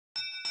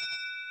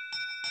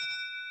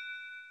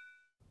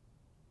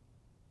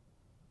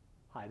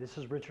Hi, this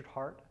is Richard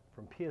Hart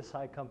from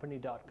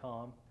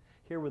psicompany.com,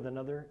 here with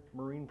another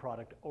marine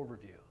product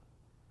overview.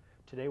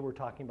 Today we're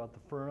talking about the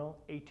Furuno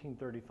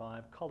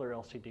 1835 color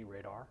LCD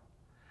radar.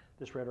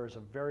 This radar is a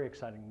very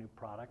exciting new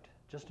product,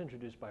 just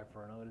introduced by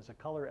Furuno. It is a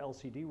color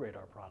LCD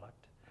radar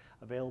product,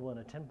 available in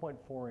a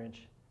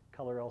 10.4-inch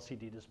color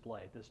LCD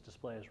display. This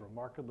display is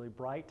remarkably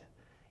bright,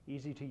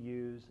 easy to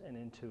use, and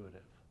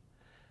intuitive.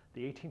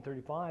 The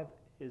 1835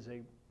 is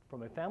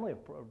from a family of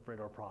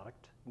radar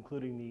product,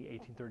 including the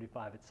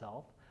 1835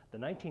 itself, the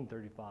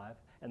 1935,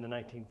 and the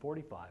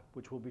 1945,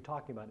 which we'll be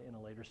talking about in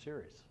a later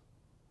series.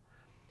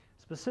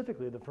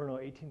 Specifically, the Furuno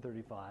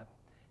 1835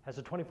 has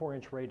a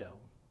 24-inch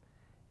radome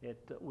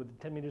with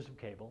 10 meters of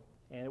cable,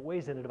 and it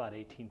weighs in at about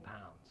 18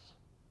 pounds.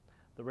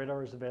 The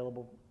radar is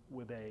available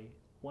with a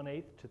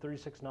 1/8 to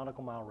 36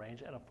 nautical mile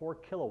range and a 4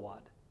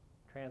 kilowatt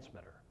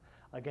transmitter.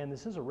 Again,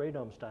 this is a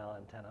radome style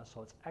antenna,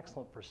 so it's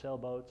excellent for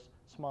sailboats,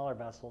 smaller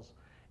vessels,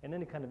 and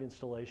any kind of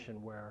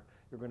installation where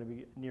you're going to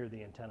be near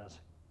the antennas,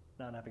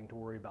 not having to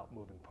worry about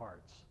moving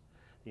parts.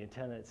 The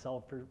antenna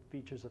itself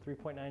features a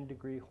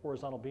 3.9-degree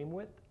horizontal beam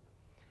width,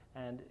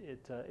 and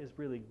it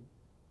really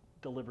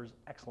delivers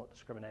excellent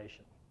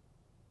discrimination.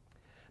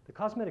 The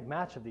cosmetic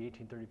match of the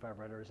 1835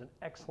 radar is an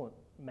excellent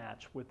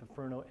match with the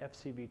Furuno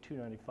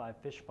FCV295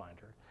 fish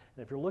finder.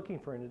 And if you're looking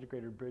for an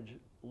integrated bridge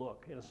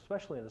look, and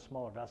especially in a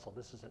smaller vessel,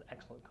 this is an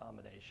excellent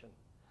combination.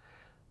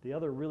 The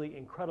other really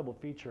incredible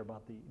feature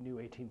about the new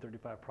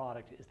 1835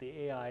 product is the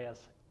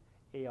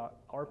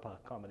ARPA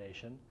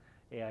combination,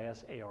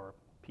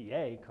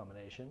 ARPA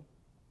combination,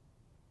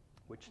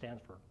 which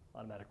stands for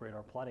Automatic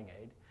Radar Plotting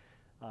Aid,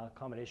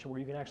 combination where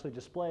you can actually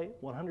display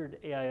 100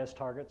 AIS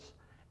targets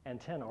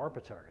and 10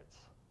 ARPA targets.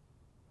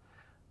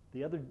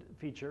 The other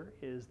feature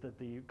is that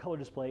the color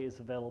display is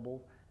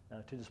available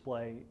to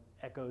display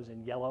echoes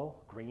in yellow,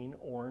 green,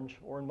 orange,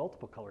 or in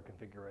multiple color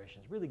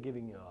configurations, really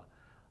giving you a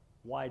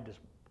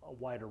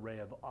wide array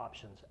of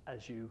options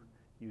as you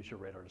use your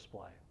radar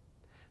display.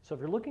 So if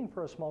you're looking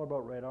for a smaller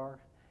boat radar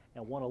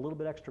and want a little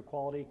bit extra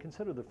quality,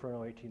 consider the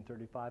Furuno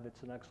 1835.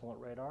 It's an excellent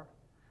radar.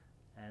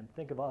 And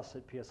think of us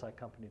at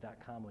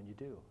psicompany.com when you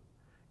do.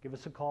 Give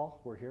us a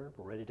call. We're here.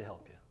 We're ready to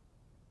help you.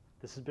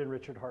 This has been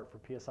Richard Hart for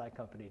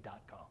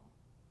psicompany.com.